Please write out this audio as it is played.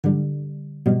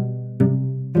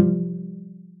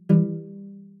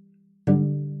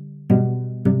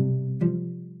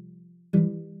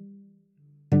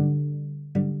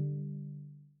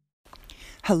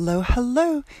Hello,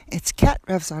 hello. It's Kat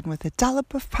Revs on with a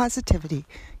dollop of positivity.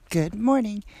 Good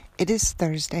morning. It is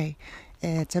Thursday.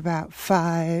 It's about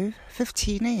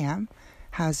 5:15 a.m.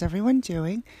 How's everyone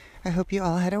doing? I hope you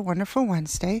all had a wonderful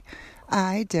Wednesday.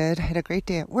 I did. I had a great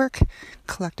day at work.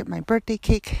 Collected my birthday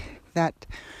cake that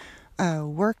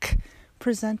work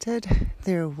presented.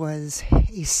 There was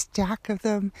a stack of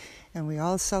them, and we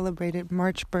all celebrated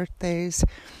March birthdays.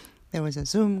 There was a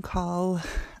Zoom call,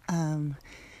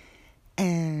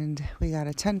 and we got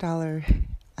a $10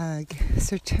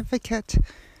 certificate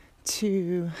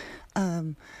to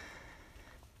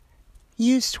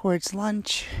use towards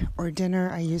lunch or dinner.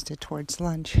 I used it towards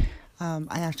lunch.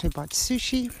 I actually bought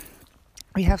sushi.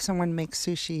 We have someone make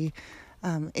sushi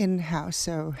in-house,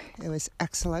 so it was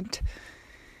excellent.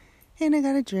 And I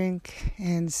got a drink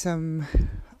and some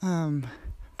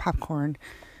popcorn.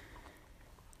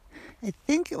 I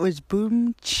think it was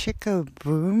Boom Chicka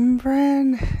Boom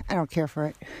brand. I don't care for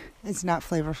it. It's not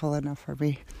flavorful enough for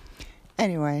me.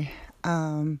 Anyway,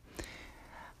 I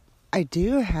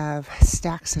do have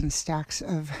stacks and stacks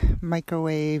of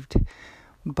microwaved,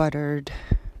 buttered,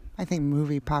 I think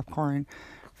movie popcorn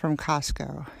from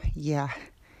Costco. Yeah,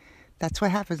 that's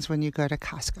what happens when you go to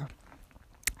Costco.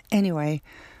 Anyway,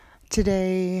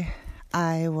 today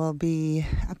I will be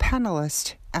a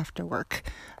panelist after work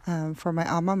for my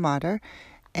alma mater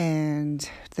and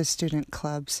the student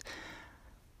clubs.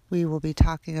 We will be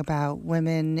talking about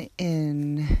women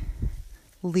in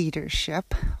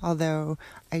leadership. Although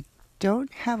I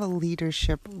don't have a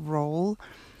leadership role,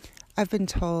 I've been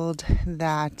told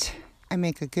that I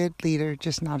make a good leader,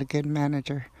 just not a good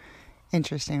manager.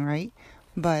 Interesting, right?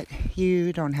 But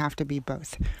you don't have to be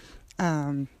both.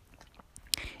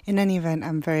 In any event,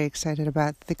 I'm very excited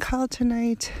about the call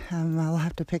tonight. I'll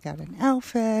have to pick out an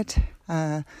outfit.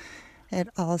 It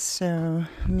also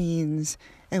means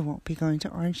it won't be going to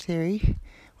Orange Theory,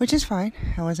 which is fine.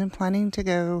 I wasn't planning to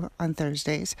go on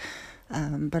Thursdays,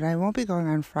 but I won't be going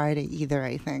on Friday either,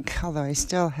 I think, although I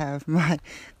still have my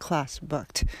class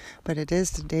booked. But it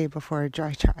is the day before a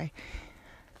dry try.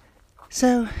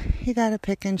 So you gotta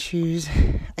pick and choose.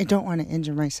 I don't want to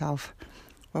injure myself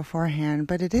beforehand,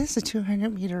 but it is a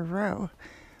 200-meter row,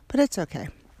 but it's okay.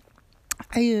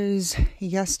 I use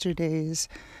yesterday's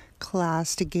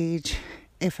class to gauge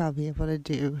if I'll be able to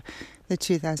do the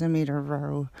 2,000-meter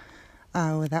row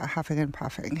without huffing and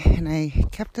puffing, and I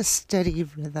kept a steady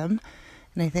rhythm,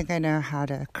 and I think I know how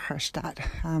to crush that.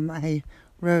 I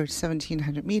rode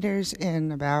 1,700 meters in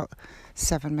about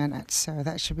 7 minutes, so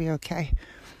that should be okay.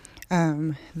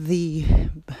 The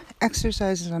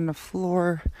exercises on the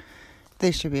floor, they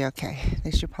should be okay.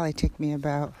 They should probably take me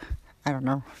about,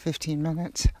 15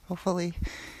 minutes, hopefully.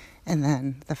 And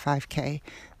then the 5K.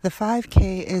 The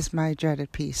 5K is my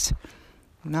dreaded piece.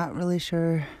 I'm not really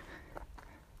sure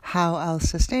how I'll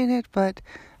sustain it, but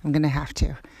I'm going to have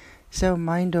to. So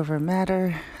mind over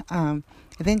matter. I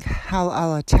think how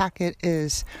I'll attack it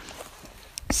is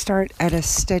start at a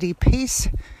steady pace.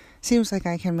 Seems like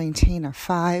I can maintain a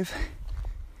 5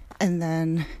 and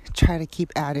then try to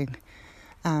keep adding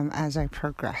as I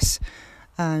progress.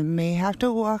 I may have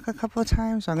to walk a couple of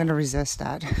times. So I'm going to resist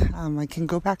that. I can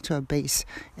go back to a base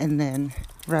and then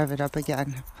rev it up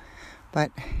again.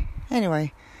 But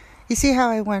anyway, you see how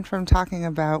I went from talking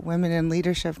about women in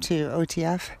leadership to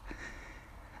OTF?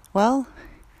 Well,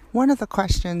 one of the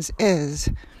questions is,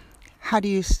 how do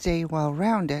you stay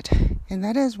well-rounded? And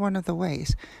that is one of the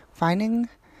ways. Finding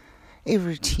a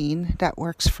routine that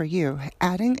works for you.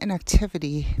 Adding an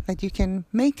activity that you can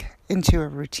make into a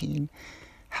routine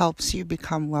helps you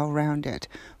become well-rounded.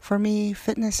 For me,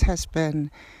 fitness has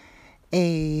been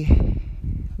a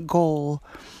goal,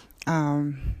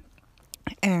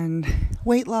 and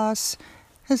weight loss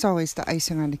is always the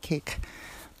icing on the cake.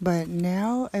 But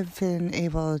now I've been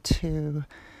able to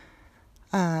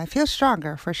feel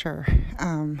stronger for sure.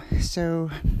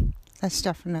 So that's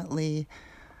definitely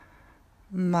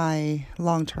my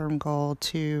long-term goal,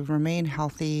 to remain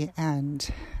healthy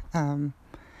and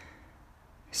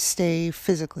stay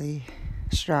physically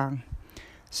strong.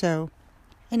 So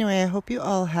anyway, I hope you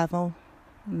all have what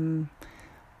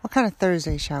kind of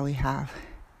Thursday shall we have?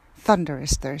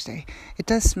 Thunderous Thursday. It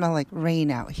does smell like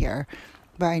rain out here,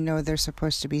 but I know there's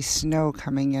supposed to be snow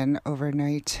coming in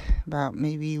overnight, about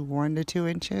maybe 1 to 2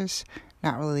 inches.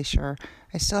 Not really sure.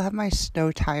 I still have my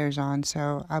snow tires on,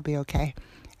 so I'll be okay.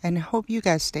 And hope you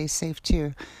guys stay safe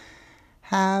too.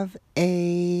 Have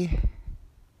a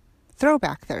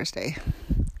throwback Thursday.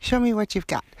 Show me what you've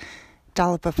got.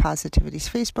 Dollop of Positivity's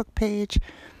Facebook page.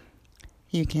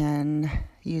 You can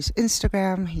use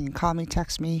Instagram. You can call me,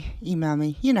 text me, email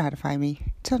me. You know how to find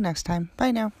me. Till next time.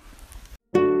 Bye now.